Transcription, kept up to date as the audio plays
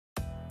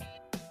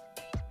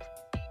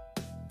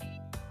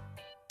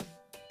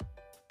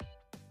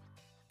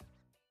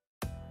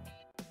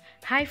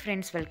Hi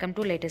friends, welcome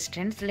to latest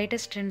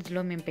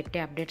ట్రెండ్స్లో మేము పెట్టే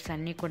updates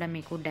అన్నీ కూడా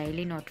మీకు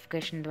డైలీ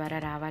నోటిఫికేషన్ ద్వారా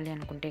రావాలి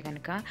అనుకుంటే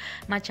కనుక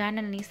మా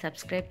ఛానల్ని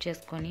సబ్స్క్రైబ్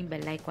చేసుకొని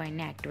బెల్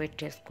ఐకాన్ని యాక్టివేట్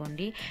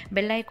చేసుకోండి.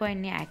 బెల్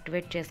ఐకాన్ని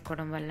యాక్టివేట్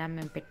చేసుకోవడం వల్ల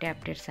మేము పెట్టే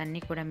అప్డేట్స్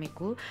అన్నీ కూడా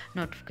మీకు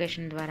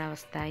నోటిఫికేషన్ ద్వారా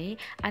వస్తాయి.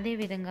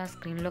 అదేవిధంగా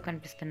స్క్రీన్లో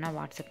కనిపిస్తున్న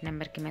వాట్సాప్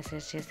నెంబర్కి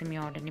మెసేజ్ చేసి మీ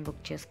ఆర్డర్ని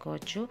బుక్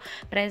చేసుకోవచ్చు.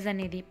 ప్రైస్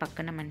అనేది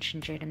పక్కన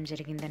మెన్షన్ చేయడం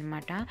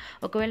జరిగిందనమాట.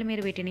 ఒకవేళ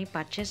మీరు వీటిని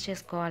పర్చేస్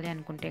చేసుకోవాలి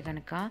అనుకుంటే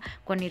కనుక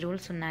కొన్ని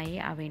రూల్స్ ఉన్నాయి,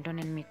 అవేంటో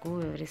నేను మీకు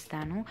వివరిస్తాను.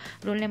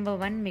 రూల్ నెంబర్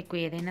 1, మీకు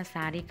ఏదైనా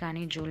శారీ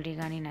కానీ జ్యువెలరీ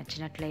కానీ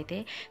నచ్చినట్లయితే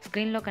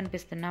స్క్రీన్లో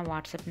కనిపిస్తున్న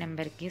వాట్సాప్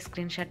నెంబర్కి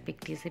స్క్రీన్ షాట్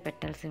పిక్ తీసి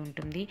పెట్టాల్సి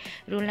ఉంటుంది.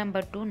 Rule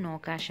number 2, no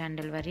cash on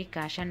delivery.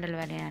 Cash on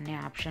delivery అనే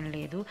ఆప్షన్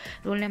లేదు.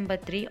 Rule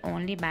number 3,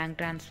 only bank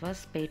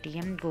transfers,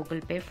 Paytm,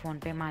 Google pay,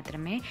 PhonePe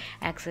మాత్రమే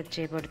యాక్సెప్ట్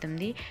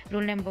చేయబడుతుంది.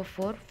 రూల్ నెంబర్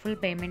 4, ఫుల్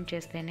పేమెంట్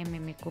చేస్తేనే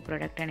మేము మీకు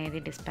ప్రోడక్ట్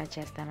అనేది డిస్పాచ్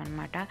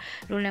చేస్తామన్నమాట.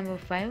 రూల్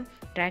నెంబర్ 5,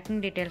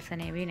 ట్రాకింగ్ డీటెయిల్స్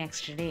అనేవి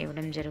నెక్స్ట్ డే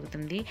ఇవ్వడం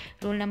జరుగుతుంది.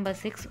 రూల్ నెంబర్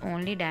 6,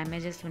 ఓన్లీ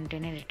డ్యామేజెస్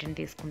ఉంటేనే రిటర్న్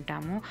తీసుకుంటాము,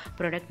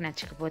 ప్రోడక్ట్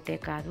నచ్చకపోతే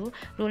కాదు.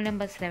 రూల్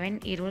నెంబర్ 7,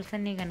 ఈ రూల్స్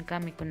అన్నీ కనుక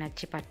మీకు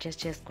నచ్చి పర్చేస్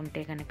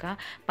చేసుకుంటే కనుక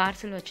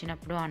పార్సిల్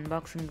వచ్చినప్పుడు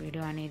అన్బాక్సింగ్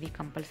వీడియో అనేది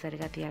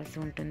కంపల్సరీగా తీయాల్సి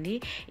ఉంటుంది.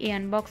 ఈ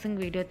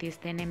అన్బాక్సింగ్ వీడియో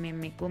తీస్తేనే మేము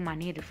మీకు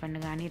మనీ రిఫండ్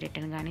కానీ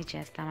రిటర్న్ కానీ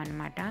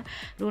చేస్తామన్నమాట.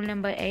 Rule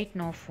number 8,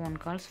 no phone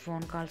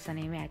calls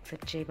అనేవి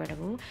యాక్సెప్ట్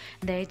చేయబడవు.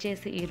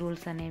 దయచేసి ఈ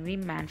రూల్స్ అనేవి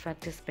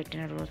మ్యానుఫ్యాక్చర్స్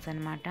పెట్టిన రూల్స్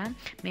అనమాట.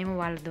 మేము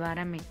వాళ్ళ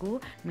ద్వారా మీకు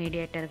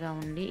మీడియేటర్గా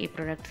ఉండి ఈ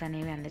ప్రొడక్ట్స్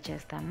అనేవి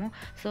అందజేస్తాము.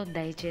 సో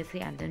దయచేసి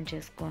అర్థం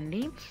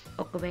చేసుకోండి.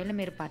 ఒకవేళ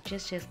మీరు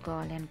పర్చేస్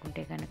చేసుకోవాలి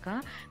అనుకుంటే కనుక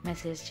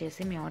మెసేజ్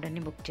చేసి మీ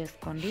ఆర్డర్ని బుక్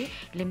చేసుకోండి.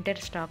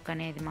 లిమిటెడ్ స్టాక్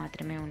అనేది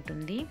మాత్రమే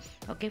ఉంటుంది.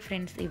 ఓకే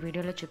ఫ్రెండ్స్, ఈ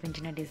వీడియోలో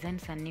చూపించిన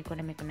డిజైన్స్ అన్నీ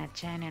కూడా మీకు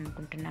నచ్చాయని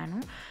అనుకుంటున్నాను.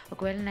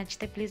 ఒకవేళ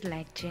నచ్చితే ప్లీజ్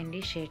లైక్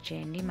చేయండి, షేర్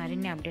చేయండి.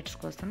 మరిన్ని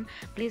అప్డేట్స్ కోసం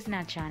ప్లీజ్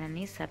నా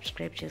ఛానల్ని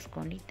సబ్స్క్రైబ్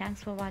చేసుకోండి.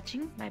 Thanks for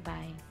watching. Bye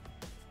bye.